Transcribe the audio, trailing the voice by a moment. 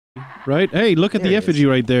Right? Hey, look at There the it effigy is.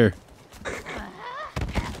 right there.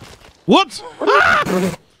 What?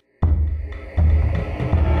 Ah!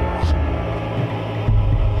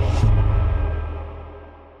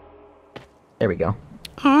 There we go.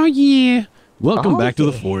 Oh, yeah. Welcome Oh, back to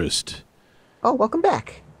the yeah. forest Oh, welcome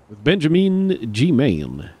back. with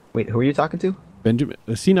BenGMann. Wait, who are you talking to? Benjamin,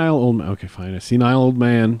 a senile old man. Okay, fine. A senile old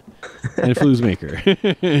man and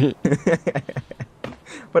Flouzemaker.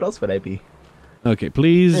 What else would I be? Okay,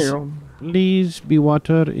 please. Here. Please be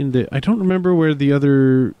water in the... I don't remember where the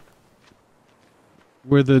other...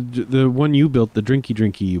 Where the one you built, the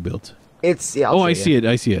drinky you built. It's yeah. Oh, I see it.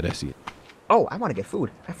 I see it. Oh, I want to get food.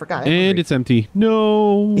 I forgot. And it's empty.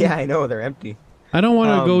 No. Yeah, I know they're empty. I don't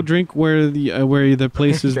want to go drink where the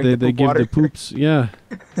places Drink the they poop give water. the poops. Yeah.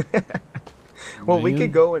 Well, we Man.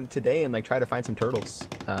 could go in today and like try to find some turtles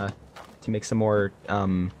to make some more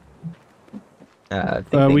We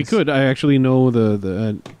things. could. I actually know a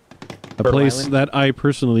Turtle place Island? that I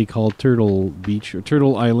personally call Turtle Beach or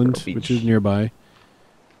Turtle Island, Turtle which Beach. is nearby.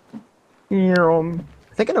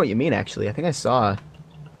 I think I know what you mean. Actually, I think I saw a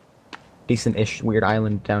decent-ish weird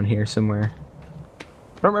island down here somewhere. I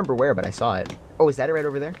don't remember where, but I saw it. Oh, is that it right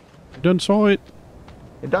over there? Done saw it.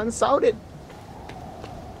 You done saw it.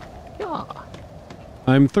 Yeah.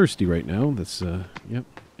 I'm thirsty right now. That's yep,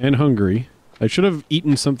 and hungry. I should have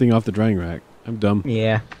eaten something off the drying rack. I'm dumb.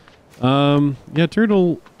 Yeah. Yeah,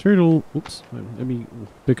 turtle. Oops. Let me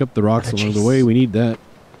pick up the rocks Oh, along the jeez. way. We need that.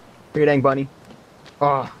 Here, dang bunny.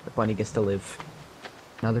 Oh, the bunny gets to live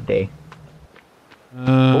another day.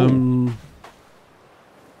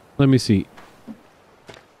 Let me see.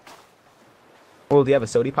 Oh, do you have a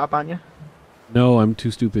sody pop on you? No, I'm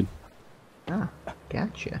too stupid. Ah,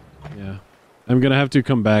 gotcha. Yeah. I'm gonna have to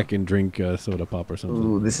come back and drink soda pop or something.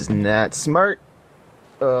 Ooh, this is not smart.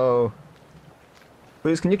 Oh.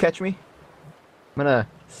 Please, can you catch me? I'm gonna...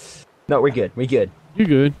 No, we're good. We're good. You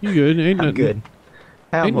good? You good? Ain't I'm nothing. good.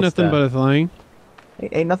 I Ain't almost, nothing but a thing.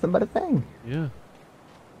 ain't nothing but a thing. Yeah.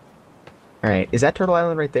 Alright, is that Turtle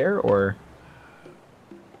Island right there, or...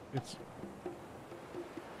 It's.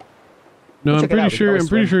 No, We'll I'm check it pretty out. We can sure. always I'm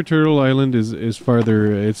pretty swim. sure Turtle Island is farther.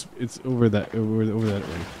 It's over that way.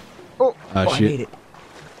 Oh, Ah, oh, I shit.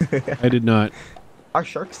 made it. I did not. Are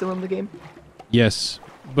sharks still in the game? Yes,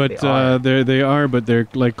 but They are. they are, but they're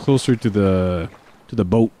like closer to the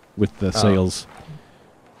boat with the sails.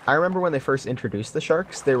 I remember when they first introduced the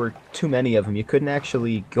sharks, there were too many of them. You couldn't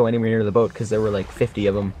actually go anywhere near the boat because there were like 50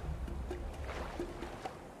 of them.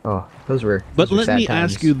 Oh, those were But those were let sad me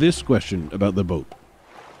times. ask you this question about the boat.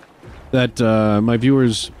 That my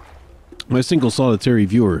viewers, my single solitary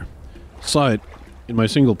viewer, saw it in my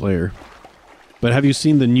single player. But have you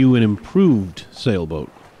seen the new and improved sailboat?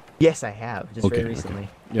 Yes, I have, just Okay, very okay. recently.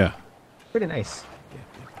 Yeah, Pretty nice.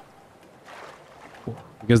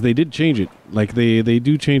 because they did change it. Like they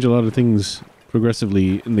do change a lot of things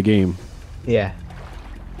progressively in the game. Yeah.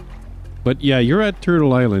 But yeah, you're at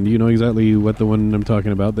Turtle Island. You know exactly what the one I'm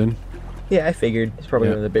talking about then? Yeah, I figured. It's probably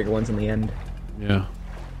Yeah. one of the bigger ones in the end. Yeah.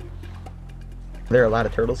 There are a lot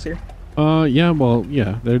of turtles here. Yeah, well,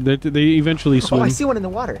 yeah. They eventually Oh, swim. I see one in the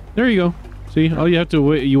water. There you go. See, all you have to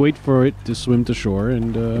wait, you wait for it to swim to shore,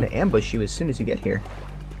 and I'm gonna ambush you as soon as you get here.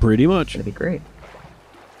 pretty much. That'd be great.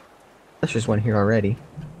 There's just one here already.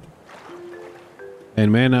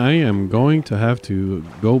 And man, I am going to have to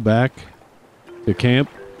go back to camp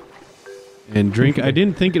and drink. I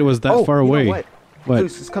didn't think it was that Oh, far you know away. what? What?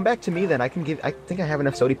 Please, just come back to me then. I think I have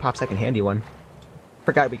enough sody pops I can hand you one.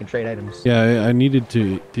 Forgot we can trade items. Yeah, I needed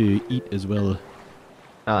to eat as well.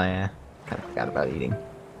 Oh yeah. Kinda forgot about eating.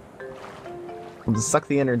 We'll just suck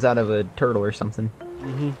the innards out of a turtle or something.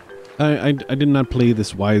 I did not play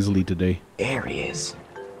this wisely today. There he is.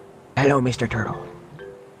 Hello, Mr. Turtle.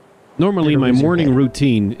 Normally, Never my lose your morning head.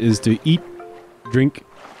 routine is to eat, drink,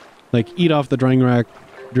 like eat off the drying rack,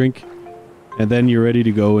 drink, and then you're ready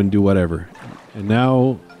to go and do whatever. And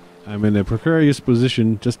now I'm in a precarious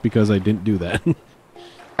position just because I didn't do that.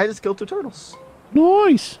 I just killed 2 turtles.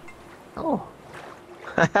 Nice. Oh.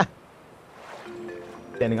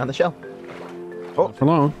 Standing on the shell. Not for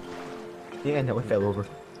long. Yeah, no, it fell over.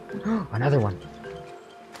 Another one.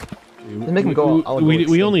 make 'em go all we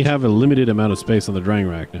extinct. only have a limited amount of space on the drying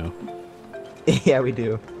rack now. Yeah, we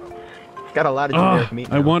do. Got a lot of generic meat.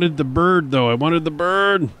 I now. wanted the bird, though. I wanted the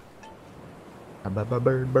bird.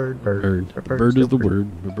 Bird. Bird is the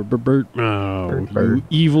word. Bird. Oh, Bird. you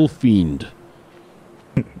evil fiend.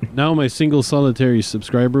 Now my single solitary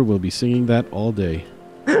subscriber will be singing that all day.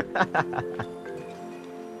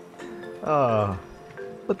 Oh,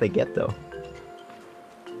 what they get though.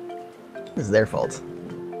 This is their fault.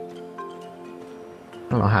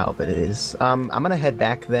 don't know how, but it is. I'm gonna head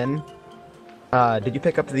back then. Did you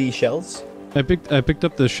pick up the shells? I picked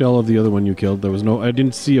up the shell of the other one you killed. I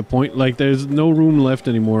didn't see a point. Like, there's no room left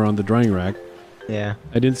anymore on the drying rack. Yeah.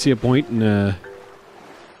 I didn't see a point in,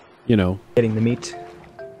 you know. Getting the meat.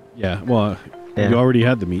 Yeah, well, Yeah. you already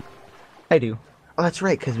had the meat. I do. Oh, that's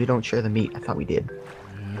right, because we don't share the meat. I thought we did.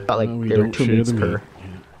 I thought, like, No, we there were don't 2 share meats the per meat.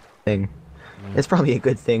 thing. It's probably a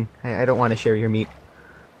good thing. I don't want to share your meat.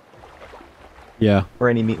 Yeah. Or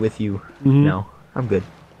any meat with you. Mhm. No, I'm good.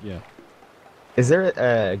 Yeah. Is there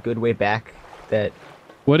a good way back that...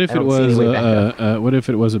 What if I it don't see any was way back what if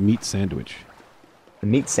it was a meat sandwich? A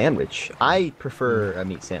meat sandwich? I prefer a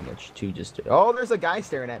meat sandwich to just... Oh, there's a guy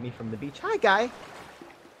staring at me from the beach. Hi, guy!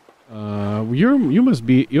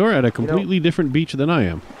 You're at a completely different beach than I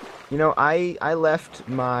am. You know, I left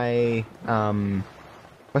my... Well,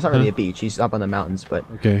 it's not really a beach. He's up on the mountains, but...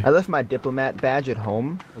 Okay. I left my diplomat badge at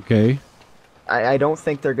home. Okay. I don't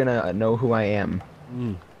think they're gonna know who I am.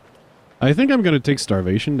 I think I'm gonna take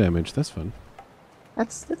starvation damage. That's fun.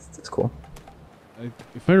 That's cool.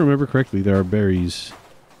 If I remember correctly, there are berries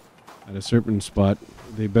at a certain spot.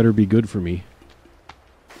 They better be good for me.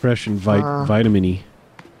 Fresh and vitamin-y.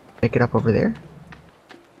 Pick it up over there.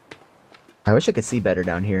 I wish I could see better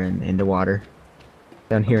down here in the water.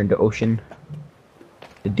 Down here in the ocean.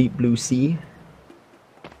 The deep blue sea.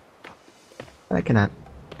 I cannot.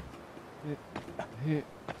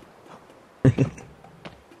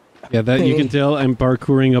 Yeah, that you can tell I'm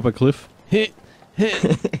parkouring up a cliff.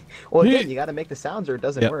 Well, again, you gotta make the sounds or it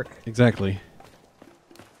doesn't work. Exactly.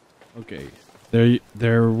 Okay.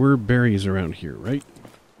 There were berries around here, right?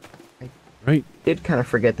 Right. Did kind of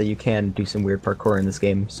forget that you can do some weird parkour in this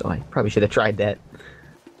game, so I probably should have tried that.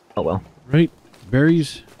 Oh well. Right.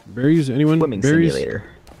 Berries. Berries. Anyone? Swimming berries? simulator.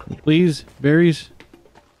 Please, berries.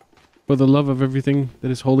 For the love of everything that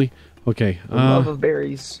is holy. Okay. The love of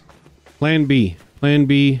berries. Plan B. Plan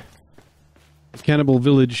B. Cannibal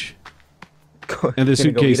village. And the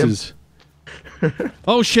suitcases.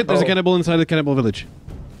 Oh shit! There's a cannibal inside the cannibal village.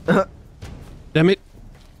 Damn it!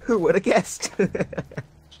 Who would have guessed?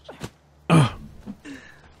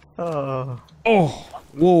 Oh!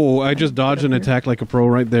 Whoa! I just dodged an attack like a pro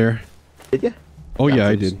right there. Did you? Oh yeah,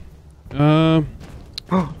 I did. Oh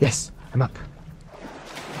yes, I'm up.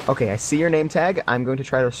 Okay, I see your name tag. I'm going to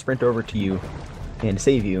try to sprint over to you and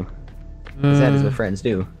save you. Because that is what friends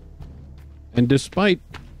do. And despite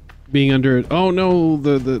being under... Oh no,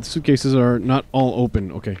 the suitcases are not all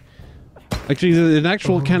open. Okay. Actually, there's an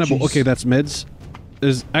actual cannibal. Geez. Okay, that's meds.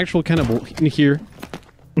 There's actual cannibal in here.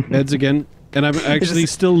 Meds again. And I'm actually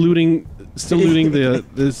still looting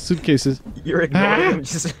the suitcases. You're ignoring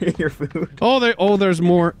just your food. Oh, there's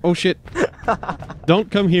more. Oh shit.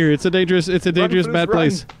 Don't come here. It's a dangerous bad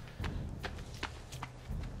place.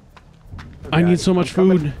 I need so much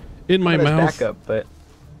food in my mouth. Back up, but...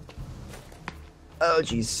 Oh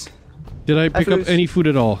jeez. Did I pick up any food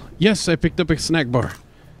at all? Yes, I picked up a snack bar.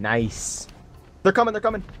 Nice. They're coming, they're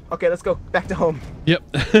coming. Okay, let's go. Back to home. Yep.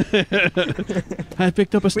 I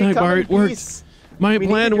picked up a snack bar. It worked. My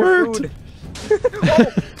plan worked.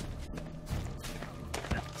 Oh!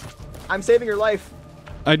 I'm saving your life.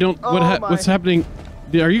 I don't... what's happening?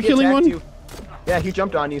 Are you killing one? You. Yeah, he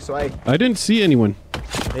jumped on you, so I didn't see anyone.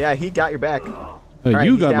 Yeah, he got your back. Right,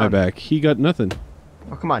 you got my back. He got nothing.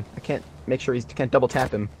 Oh, come on. I can't make sure he can't double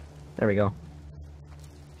tap him. There we go.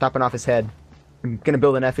 Chopping off his head. I'm gonna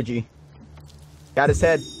build an effigy. Got his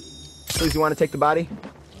head. Please, you want to take the body?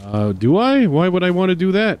 Do I? Why would I want to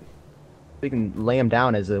do that? We can lay him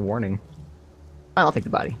down as a warning. I'll take the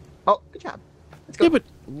body. Oh, good job. Let's go. Yeah, but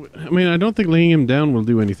I mean, I don't think laying him down will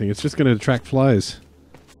do anything. It's just going to attract flies.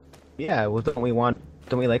 Yeah, well, don't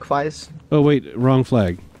we like flies? Oh wait, wrong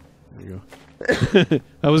flag. There you go.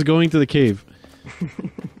 I was going to the cave.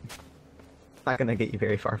 Not gonna get you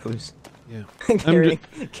very far, Flouz. Yeah.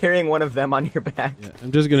 Carrying one of them on your back. Yeah,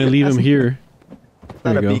 I'm just gonna leave him here.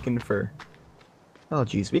 Not a beacon for... Oh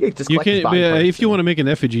jeez, we could just collect his can't. body parts If you want to make an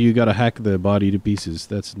effigy, you gotta hack the body to pieces.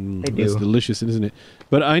 That's delicious, isn't it?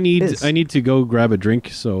 But I need to go grab a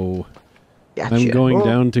drink, so Gotcha. I'm going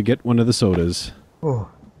down to get one of the sodas. Oh.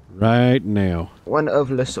 Right now. One of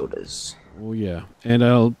the sodas. Oh yeah, and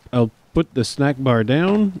I'll put the snack bar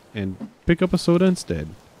down and pick up a soda instead.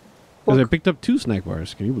 Because I picked up 2 snack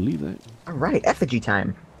bars. Can you believe that? All right, effigy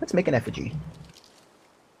time. Let's make an effigy.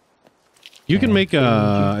 You can make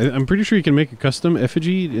a... I'm pretty sure you can make a custom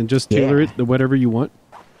effigy and just tailor it to whatever you want.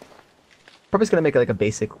 Probably just gonna make like a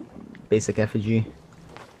basic effigy.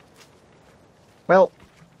 Well,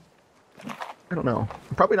 I don't know.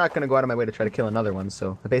 I'm probably not gonna go out of my way to try to kill another one,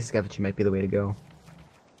 so the basic effigy might be the way to go.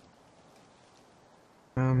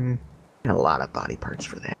 And a lot of body parts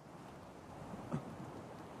for that.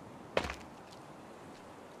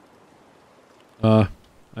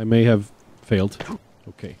 I may have failed.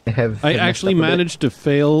 Okay. I actually managed to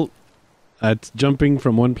fail at jumping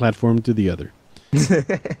from one platform to the other.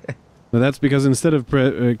 Now that's because instead of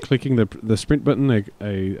clicking the sprint button,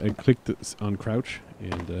 I clicked on crouch,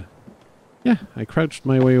 and yeah, I crouched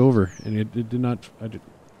my way over, and it did not. Good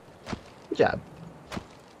job.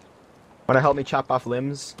 Want to help me chop off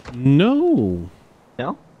limbs? No.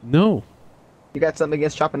 No? No. You got something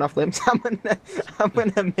against chopping off limbs? I'm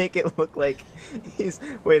gonna make it look like he's.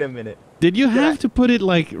 Wait a minute. Did you have to put it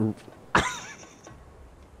like? All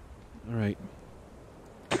right.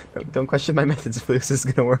 Don't question my methods, Flouz. This is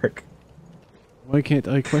gonna work. Why can't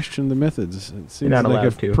I question the methods? It seems not like a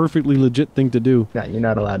allowed to. perfectly legit thing to do. No, you're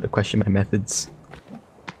not allowed to question my methods.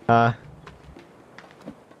 How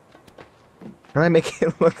do I make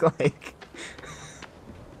it look like?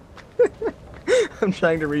 I'm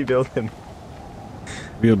trying to rebuild him.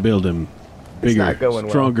 Rebuild him. Bigger, not going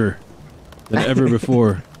well. stronger than ever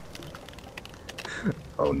before.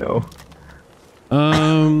 Oh no.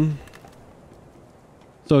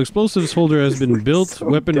 So explosives holder has been built, so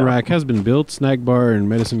weapon dumb. rack has been built, snack bar and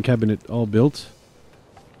medicine cabinet all built.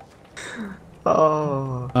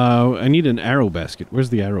 Oh. I need an arrow basket. Where's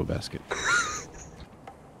the arrow basket?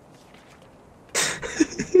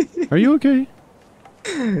 Are you okay?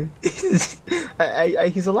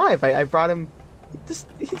 He's alive. I brought him.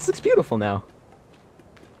 He looks beautiful now.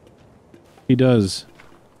 He does.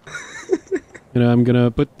 And I'm gonna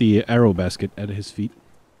put the arrow basket at his feet.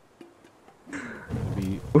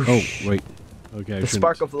 Oh, wait. Okay, The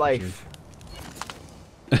spark of life.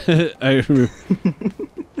 I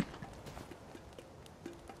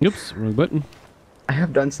Oops, wrong button. I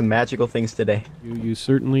have done some magical things today. You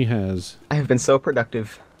certainly has. I have been so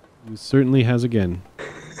productive. You certainly has again.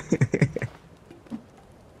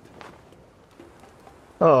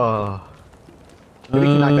 Oh. We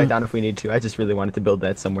can knock that down if we need to. I just really wanted to build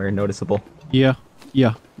that somewhere noticeable. Yeah,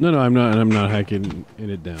 yeah. No, I'm not hacking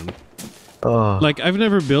it down. Oh. Like, I've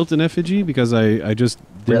never built an effigy because I just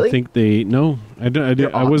didn't think they... No,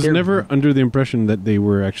 I was never under the impression that they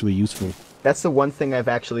were actually useful. That's the one thing I've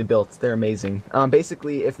actually built. They're amazing.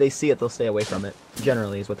 Basically, if they see it, they'll stay away from it.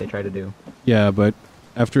 Generally, is what they try to do. Yeah, but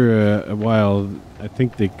after a while, I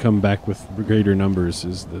think they come back with greater numbers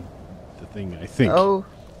is the thing, I think. Oh.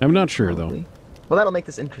 I'm not sure, Probably. though. Well, that'll make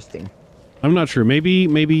this interesting. I'm not sure. Maybe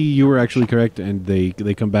you were actually correct, and they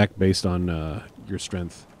come back based on your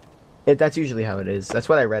strength. That's usually how it is. That's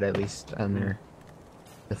what I read, at least, on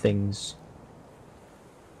the things.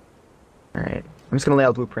 Alright. I'm just going to lay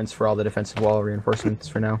out blueprints for all the defensive wall reinforcements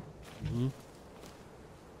for now. Mm-hmm.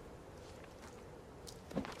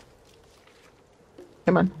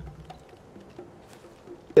 Come on.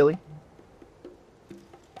 Billy.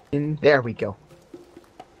 There we go.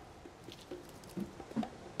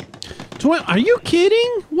 Are you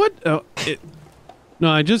kidding? What?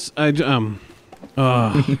 No,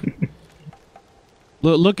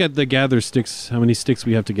 Look at the gather sticks. How many sticks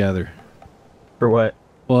we have to gather? For what?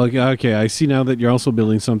 Well, okay, I see now that you're also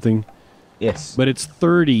building something. Yes. But it's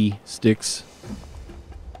 30 sticks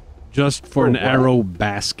just for an arrow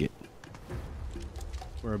basket.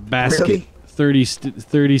 For a basket. Really?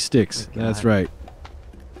 30 sticks. Oh, that's right.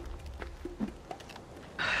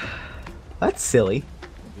 That's silly.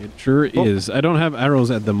 It sure is. I don't have arrows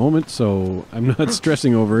at the moment, so I'm not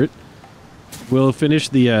stressing over it. We'll finish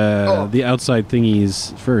the outside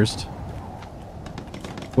thingies first.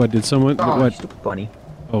 What did someone? What? Bunny.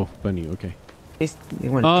 Oh, bunny. Okay.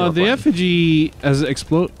 The effigy has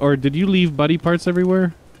explode. Or did you leave buddy parts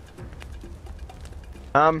everywhere?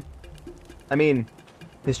 I mean,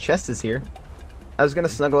 his chest is here. I was gonna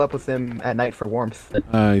snuggle up with him at night for warmth.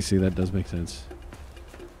 I see. That does make sense.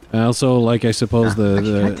 Also, like I suppose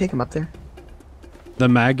can I take him up there? The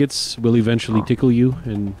maggots will eventually tickle you,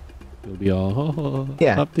 and you'll be all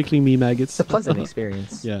stop tickling me, maggots. It's a pleasant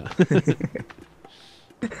experience. Yeah.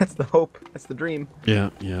 That's the hope. That's the dream. Yeah.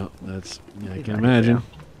 I can imagine.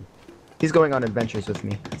 He's going on adventures with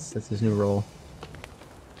me. That's his new role.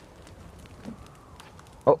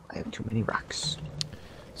 Oh, I have too many rocks.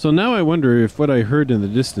 So now I wonder if what I heard in the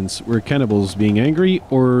distance were cannibals being angry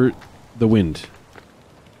or the wind.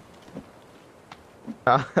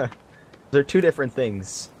 They're two different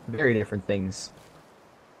things. Very different things.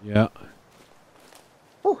 Yeah.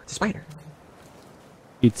 Oh, it's a spider.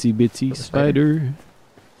 Itsy bitsy spider.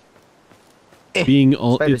 Being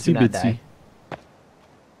all itsy bitsy.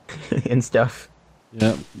 And stuff.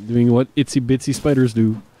 Yeah, doing what itsy bitsy spiders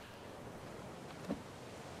do.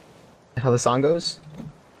 How the song goes?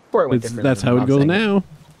 Or it went That's how it goes now.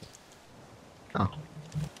 Oh.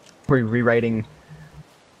 We're rewriting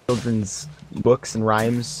children's books and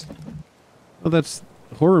rhymes. Well, that's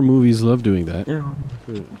horror movies love doing that. Yeah.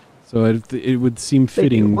 So it would seem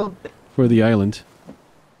fitting for the island.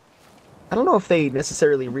 I don't know if they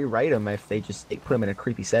necessarily rewrite them, if they put them in a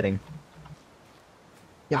creepy setting.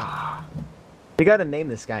 Yeah. We gotta name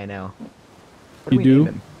this guy now. What do we name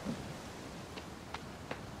him?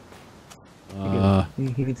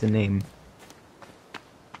 He needs a name.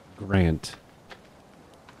 Grant.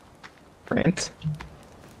 Grant?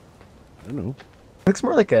 I don't know. Looks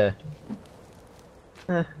more like a...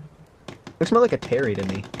 looks more like a Terry to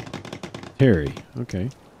me. Terry, okay.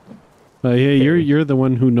 Yeah, you're the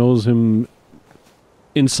one who knows him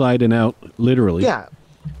inside and out, literally. Yeah.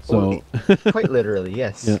 So well, quite literally,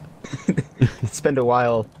 yes. Yeah. Spend a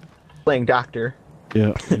while playing doctor.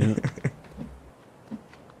 Yeah. Yeah.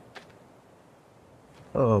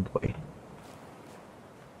 Oh boy.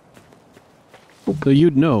 So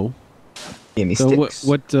you'd know. Give me so sticks.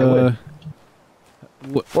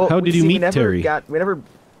 well, how did you meet Terry?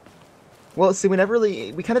 Well, see,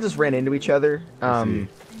 we kind of just ran into each other. Yeah.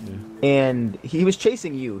 And he was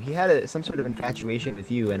chasing you. He had some sort of infatuation with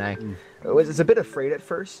you, and I was a bit afraid at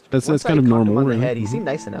first. That's kind of normal. Him on the head, he seemed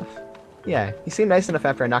nice enough. Yeah, he seemed nice enough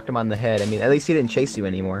after I knocked him on the head. I mean, at least he didn't chase you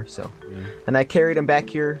anymore. So, yeah. And I carried him back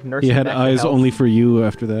here, nursed him back to health. He had eyes only for you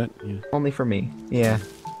after that. Yeah. Only for me. Yeah.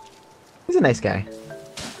 He's a nice guy.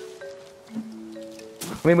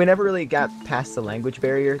 I mean, we never really got past the language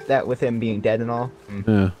barrier, that with him being dead and all.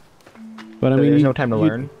 Yeah. But I mean, there's no time to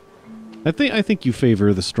learn. I think you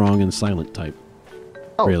favor the strong and silent type.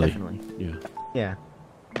 Oh, really. Definitely. Yeah.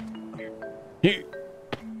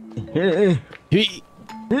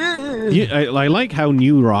 I like how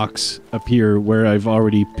new rocks appear where I've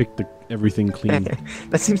already picked everything clean.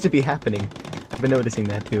 That seems to be happening. I've been noticing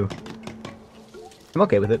that too. I'm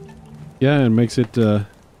okay with it. Yeah, it makes it.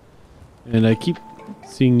 And I keep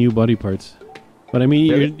seeing new body parts. But I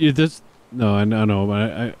mean, really? you're just no, I know,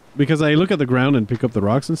 but because I look at the ground and pick up the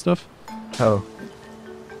rocks and stuff. Oh.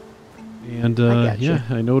 And yeah,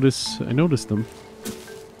 I noticed them.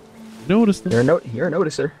 Noticed them. You're a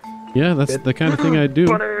noticer. Yeah, that's the kind of thing I do.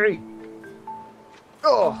 Bunny!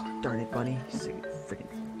 Oh, darn it, Bunny. You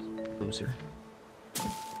freaking loser.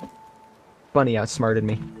 Bunny outsmarted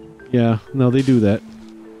me. Yeah, no, they do that.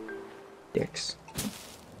 Dicks.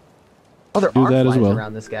 Oh, there are that flies as well.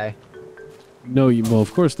 around this guy. No, well,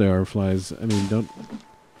 of course there are flies. I mean,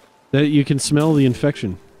 that you can smell the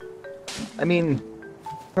infection. I mean,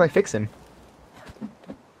 how do I fix him?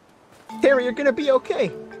 Terry, you're gonna be okay.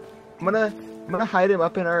 I'm gonna hide him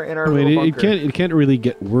up in our little bunker. It can't really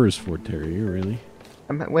get worse for Terry, really.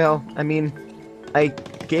 Well, I mean, I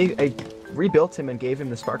rebuilt him and gave him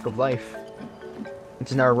the spark of life,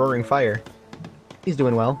 which is now a roaring fire. He's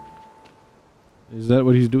doing well. Is that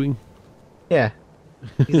what he's doing? Yeah,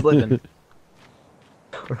 he's living.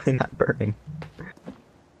 Really not burning.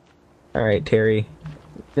 All right, Terry,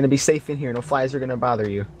 you're gonna be safe in here. No flies are gonna bother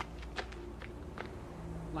you.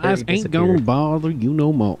 Flies ain't gonna bother you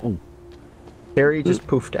no more. Oh. Terry just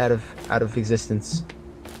poofed out of existence.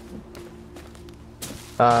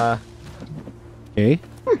 Okay.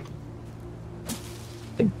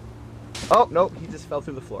 Oh no, he just fell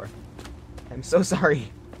through the floor. I'm so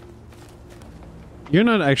sorry. You're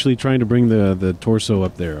not actually trying to bring the torso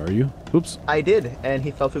up there, are you? Oops. I did, and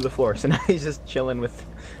he fell through the floor. So now he's just chilling with.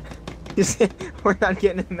 We're not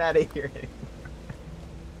getting him out of here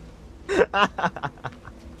anymore.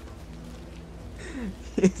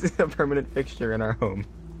 He's a permanent fixture in our home.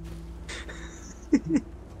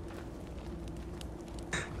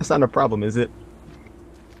 That's not a problem, is it?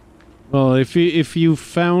 Well, if you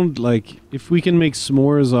found, like, if we can make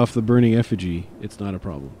s'mores off the burning effigy, it's not a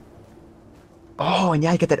problem. Oh, and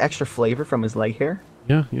yeah, I get that extra flavor from his leg hair.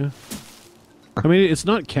 Yeah, yeah. I mean, it's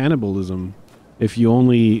not cannibalism if you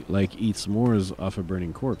only, like, eat s'mores off a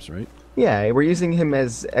burning corpse, right? Yeah, we're using him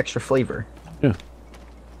as extra flavor. Yeah.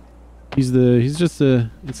 He's just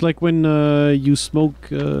it's like when you smoke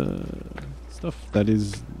stuff that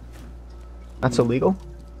is... Not so legal?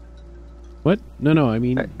 What? No, I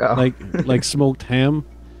mean, like smoked ham,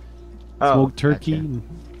 smoked turkey. Gotcha.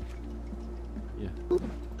 Yeah.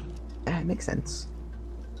 That makes sense.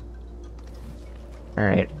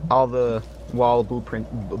 Alright, all the wall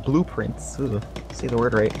blueprints, say the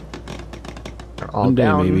word right, are all one day,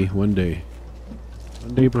 down. maybe. One day.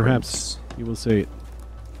 One day, perhaps, you will say it.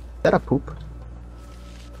 Is that a poop?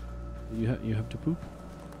 You have to poop?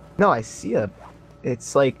 No, I see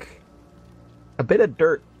it's like a bit of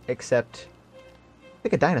dirt, except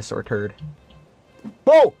like a dinosaur turd.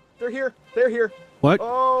 Whoa! They're here! They're here! What?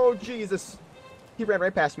 Oh, Jesus! He ran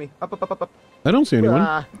right past me. Up, up, up, up, up. I don't see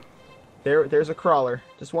anyone. There's a crawler.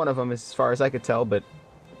 Just one of them, as far as I could tell. But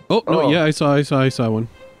oh no, yeah, I saw one.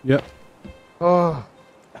 Yep. oh,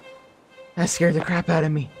 that scared the crap out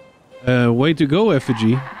of me. Way to go,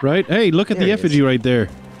 effigy. Right? Hey, look at There the he effigy is. right there.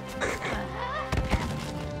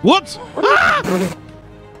 What? Ah!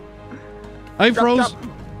 I froze.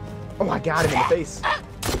 Jump. Oh, I got him in the face.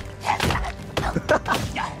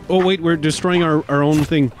 Oh wait, we're destroying our own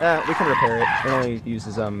thing. We can repair it. It only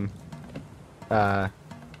uses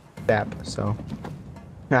sap, so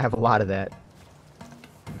I have a lot of that.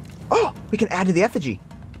 Oh, we can add to the effigy.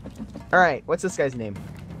 All right, what's this guy's name?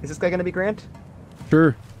 Is this guy gonna be Grant?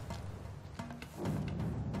 Sure.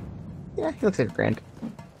 Yeah, he looks like Grant. All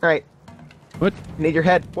right. What? Need your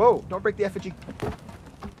head. Whoa! Don't break the effigy.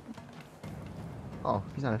 Oh,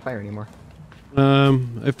 he's not on fire anymore.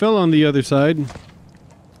 I fell on the other side.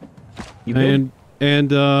 You did?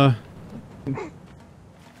 And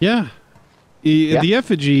yeah. The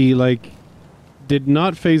effigy, like, did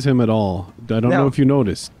not phase him at all. I don't know if you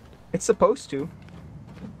noticed. It's supposed to.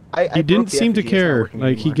 He didn't seem to care.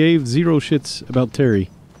 Like, he gave zero shits about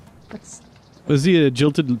Terry. Was he a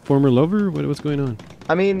jilted former lover? What's going on?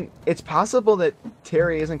 I mean, it's possible that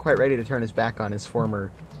Terry isn't quite ready to turn his back on his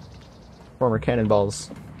former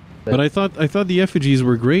cannonballs. But I thought the effigies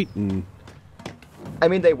were great, and I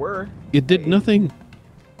mean, they were. it did nothing.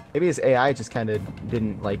 Maybe his AI just kind of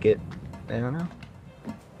didn't like it. I don't know.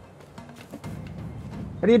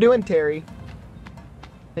 What are you doing, Terry?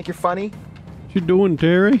 Think you're funny? What you doing,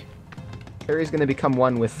 Terry? Terry's gonna become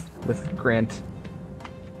one with Grant.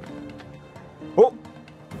 Oh!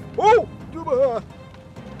 Oh!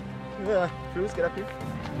 Cruz, get up here.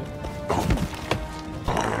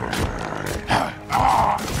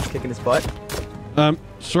 Kicking his butt.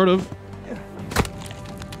 Sort of.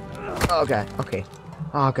 Oh god, okay.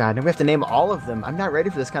 Oh god, now we have to name all of them. I'm not ready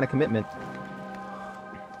for this kind of commitment.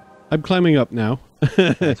 I'm climbing up now.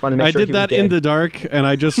 just wanted to make I sure did he was that in dead. the dark, and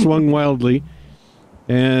I just swung wildly.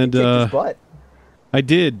 And Kicked his butt. I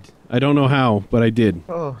did. I don't know how, but I did.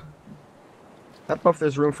 Oh. I don't know if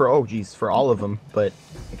there's room for, oh geez, for all of them, but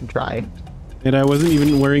I can try. And I wasn't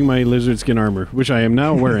even wearing my lizard skin armor, which I am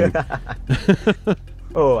now wearing.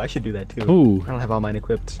 Oh, I should do that too. Ooh. I don't have all mine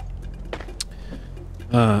equipped.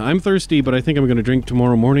 I'm thirsty, but I think I'm going to drink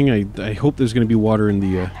tomorrow morning. I hope there's going to be water in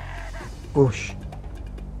the... Whoosh.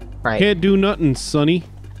 Right. Can't do nothing, Sonny.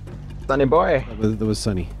 Sonny boy. That was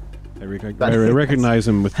Sonny. I recognize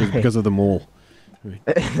him because of the mole. Right.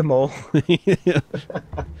 The mole.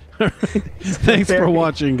 All right. Thanks for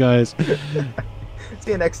watching, guys.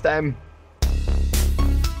 See you next time.